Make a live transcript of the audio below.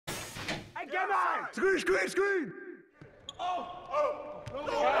Get mine! Screen! I'm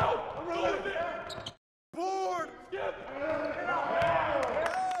running there. Board! Skip!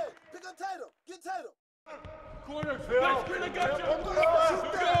 Hey! Pick up Tatum! Get Tatum! Corner, Phil! Next screen, I got you!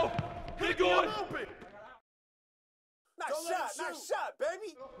 Let's go! Get going! Nice shot, baby!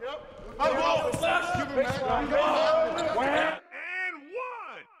 Yep. Flash! Give him that. Wham! And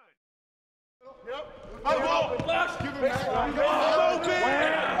one! Yep. Flash! Give him that.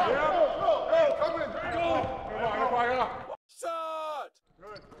 Hey, come in. Go! Shot!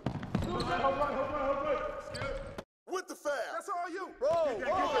 Good. Skip. With the foul! That's all you. Roll! Get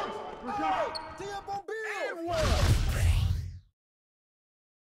that. Tee up on Bill! And one.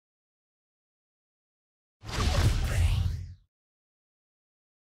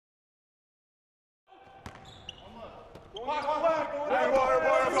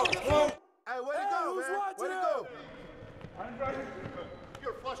 Hey, way to go, who's man! watching Way to him? go! You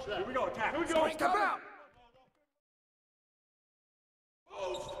gotta flush that. Here we go, attack. Here we go. Step out.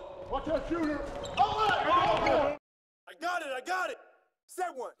 Watch that shooter. I got it!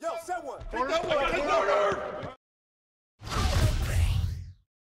 Set one! Yo, set one! Take that one.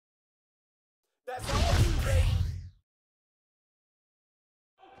 That's all you, baby!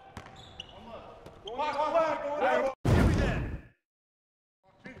 Give me that!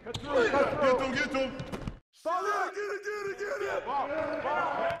 Get to him. Fall out! Get it!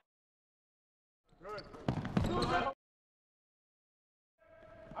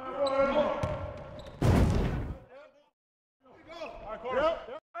 Good.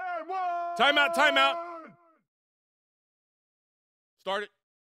 Timeout. Start it.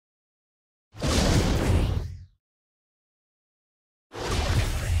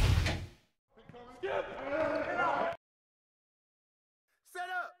 Set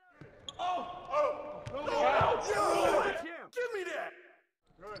up! Yo! Give me that!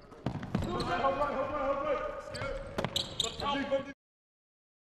 Good. Skip.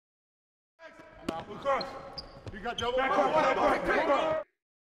 You got double.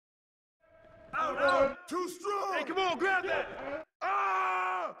 Out. Too strong. Hey, come on, grab that.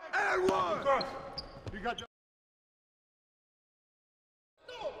 Ah! And one. You got double.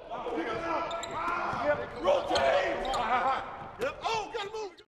 Rotate. Yep. Oh, gotta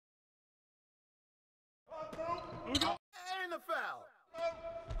move. And the foul!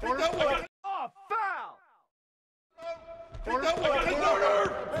 Take that one. Oh, foul. Take that one. That's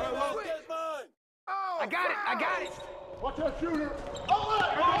mine! Oh, I got it. Watch that shooter.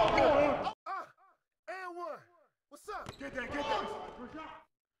 And one! What's up? Get that.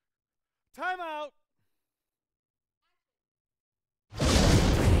 Timeout.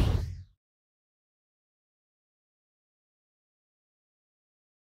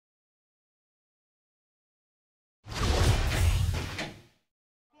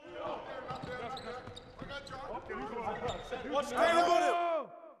 Watch Tatum on him!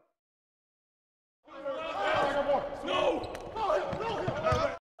 No.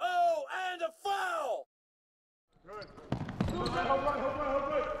 Oh, and a foul!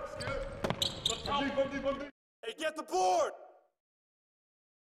 Hey, get the board!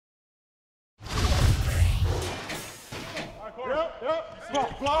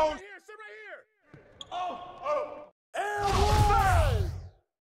 Yep. Close. Sit right here. And one!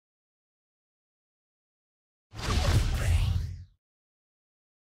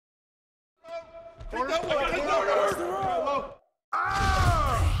 Take that one.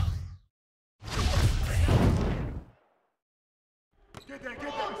 Ah! Get that.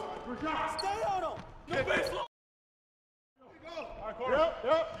 Stay on him! No baseline.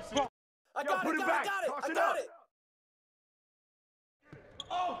 Yep. I got put it, it back. I Toss it got up. it!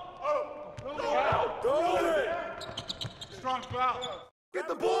 Go. Go it! Strong foul. Get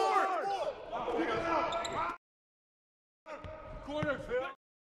the board. Corner, Phil.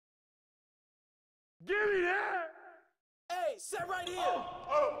 Give me that. Hey, set right here!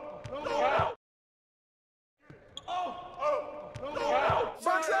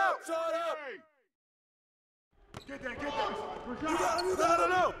 Box out. Shut up! Get that. You got him!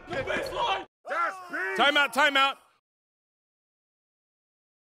 No baseline. That's big. Timeout.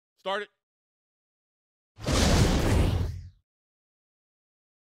 Start it.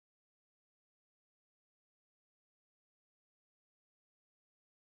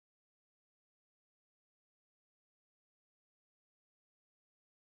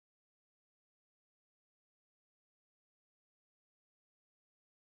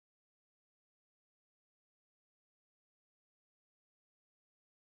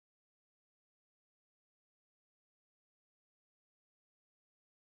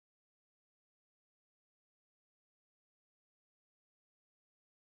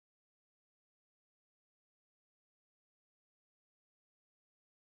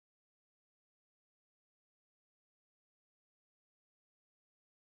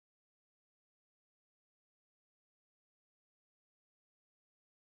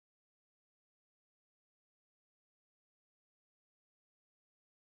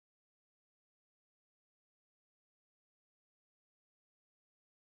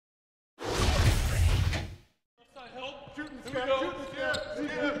 Help. Shooting Here we scare, go. shooting scare.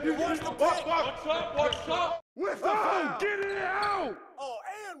 You watch the Watch, pick. watch. What's up? What's up? With the phone. Get it out. Oh,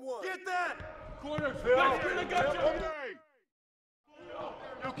 and one. Get that. Corner. Phil. Back screen, I got you. Okay.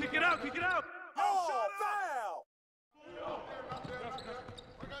 Yo, kick it out. Kick it out. Oh, foul.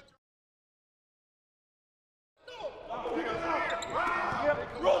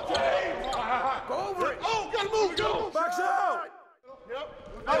 Rotate. Go over it. Oh, gotta move, go. Box out. Yep.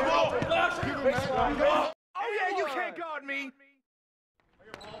 Hey, ball. Flash. Give him that. Oh, yeah, you can't guard me.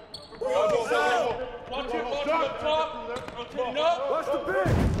 Watch it. Watch it up top. Rotating up. What's the big?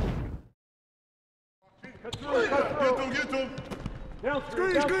 Get to him.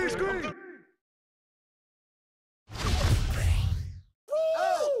 Screen, screen, screen.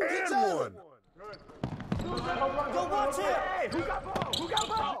 Get And out. one. Go watch it. Hey, who got ball? Who got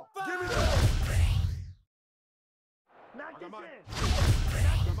ball? Give me that. that. Knock this in.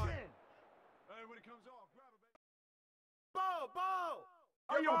 Knock this in. Hey, when it comes off, grab it, baby. Ball, ball.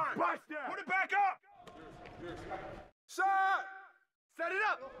 Oh, you bust that. Put it back up. Shot. Set it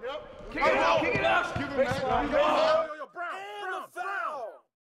up. Yep. Kick it out. Kick it out. Give him that. Yo, Brown. And the foul.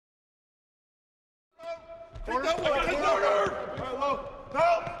 Corner. I got a corner.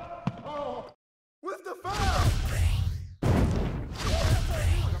 No. With the foul.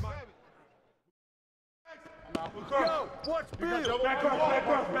 Yo, watch Bill. Back up.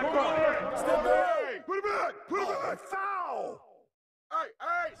 Step back. Put it back. Put it back. Foul.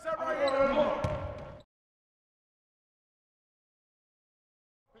 Hey, set right here.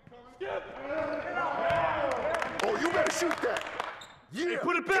 Oh, you better shoot that. Yeah. Hey,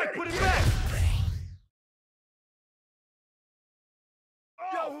 put it back. Put it back.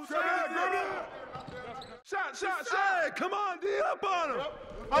 Yo, who's that? Shot. Hey, come on, D up on him.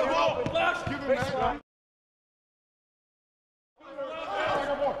 Flash. Give him that.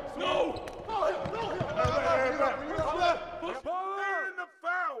 No. And the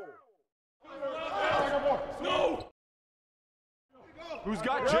foul. No. Who's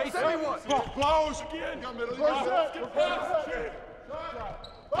got Jason? Blows. Again. Got middle. Get past.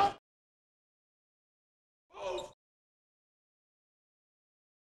 Move.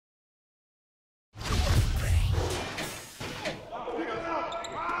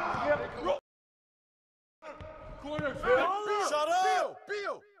 Corner. Shut up.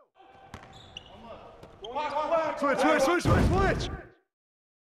 Bill. Switch.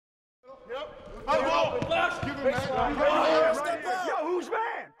 Flash. Give him that. Step out. Yo, who's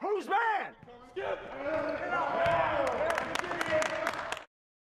man? Who's man? Skip.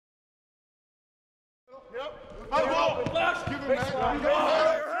 Flash. Give him that.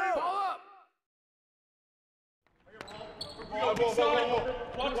 Ball up. Side.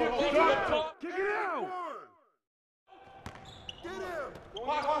 Watch it up top. Kick it out. Get him.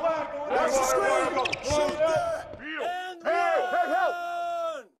 Watch Watch the screen. Shoot that. Bill. And Hey, help.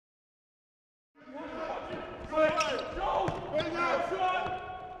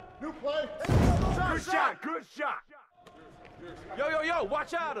 New play. Good shot. Yo,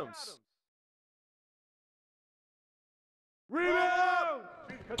 watch Adams. Rebound.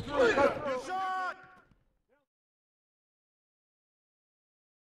 Good shot.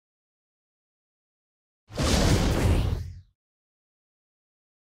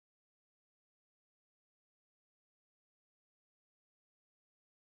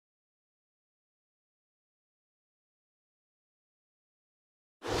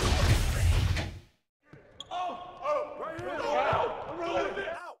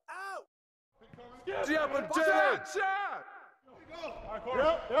 Out. Shot.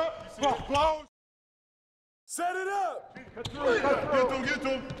 Yep. Blows. Set it up. Get to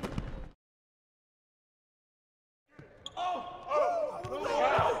him.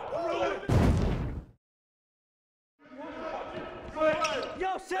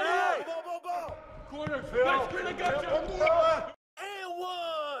 Yo, set it up. Ball. Corner. Back screen, I got you. And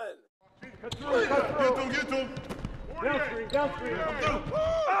one. Get to him.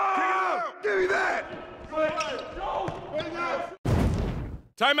 Give me that.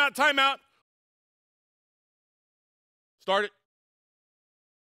 Timeout. Start it.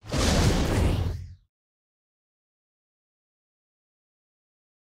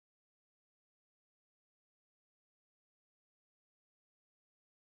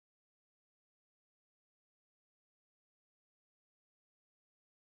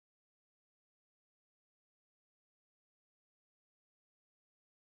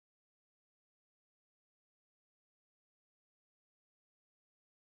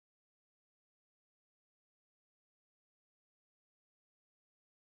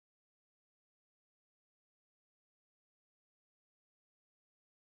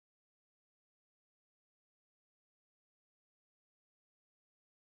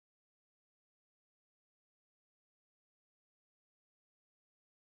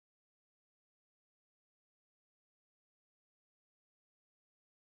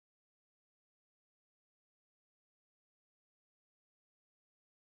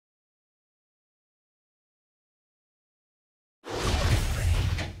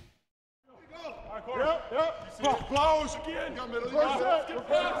 Yep. Close again.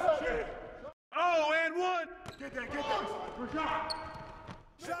 Oh, and one. Get that. Good shot.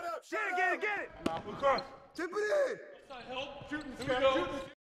 Shut up. Get it. Across. Tip it in. That's not help. Shooting, Here we go.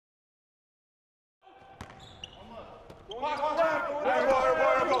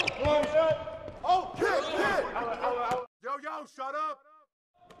 Oh, hit. Yo, shut up.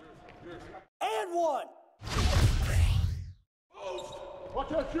 And one. Watch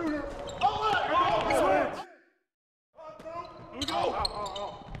that shooter. Oh, Switch. Here we go.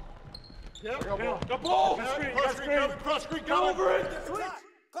 Yep. The ball. Cross screen Go over it. Switch.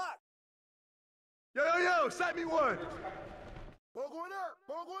 Clock. Yo, set me one. Ball going up.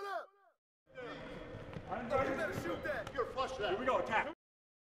 You better shoot that. You're flush that. Here we go, attack.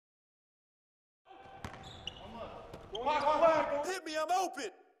 Hit me, I'm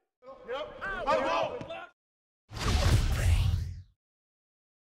open. Yep.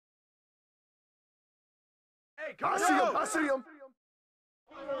 Hey, come on. I see him.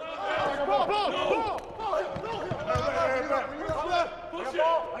 Ball. Push it.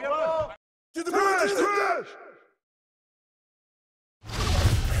 Get the ball.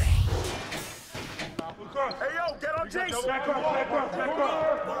 Trash. Hey, yo, get on Jason. Back cross.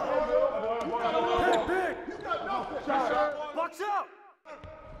 Pick. Box up.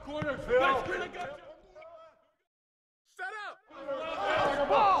 Corner. Back screen. I got you. Set up.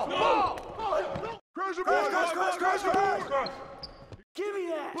 Ball. Crush the ball. Give me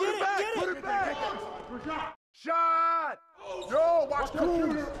that. Put it back. Shot. Yo, watch cool.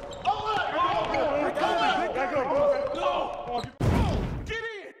 No. Get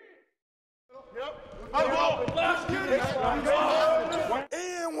in. Let's get it.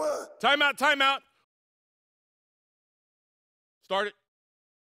 And one. Timeout. Start it.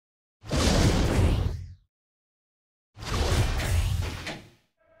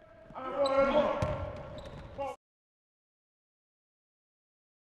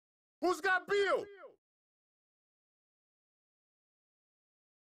 Who's got Bill?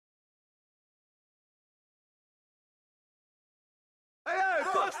 Hey,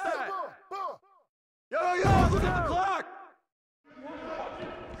 bust that. Yo, look at the clock.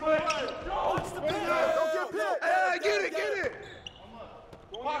 Watch the ball. Don't get picked. Hey, get it.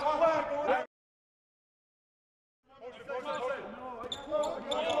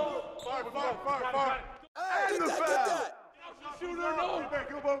 Fire. And the Get foul. that. Shooter, no.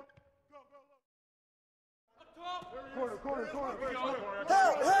 Corner.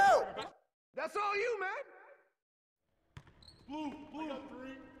 Help. That's all you, man. Blue.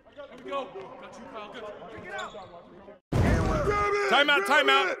 Here we go. Got you, Kyle. Good. Pick it out.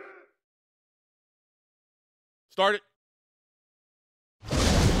 Timeout. Start it.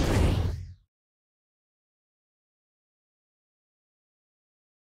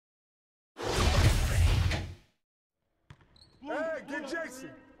 Hey, get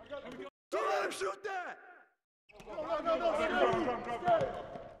Jason. Don't let him shoot that.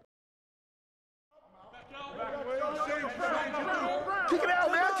 Kick it out,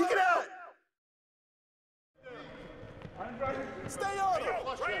 man. Kick it out. Stay on him.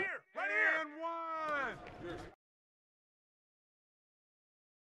 Right here. And one.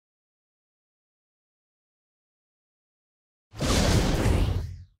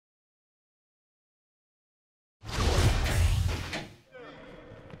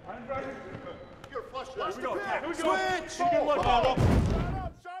 You're flush that. Here we go. Switch. Shut up.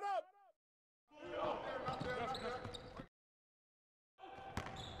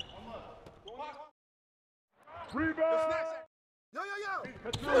 Rebound. Yo.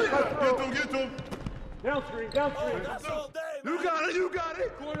 Get to him. Down screen. That's all day, man. You got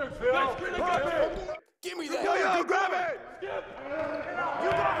it. Corner. Back screen. I got you. Give me that. Yo, grab it. You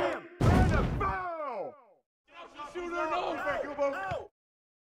got him. And a foul. Shooter, no. Out.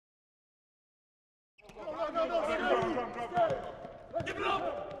 Give it up.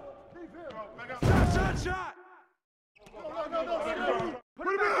 Shot. Put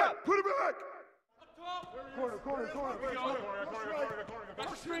it back. Corner.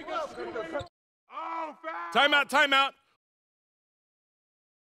 Back screen. Got you. Oh, foul. Timeout.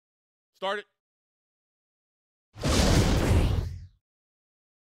 Start it.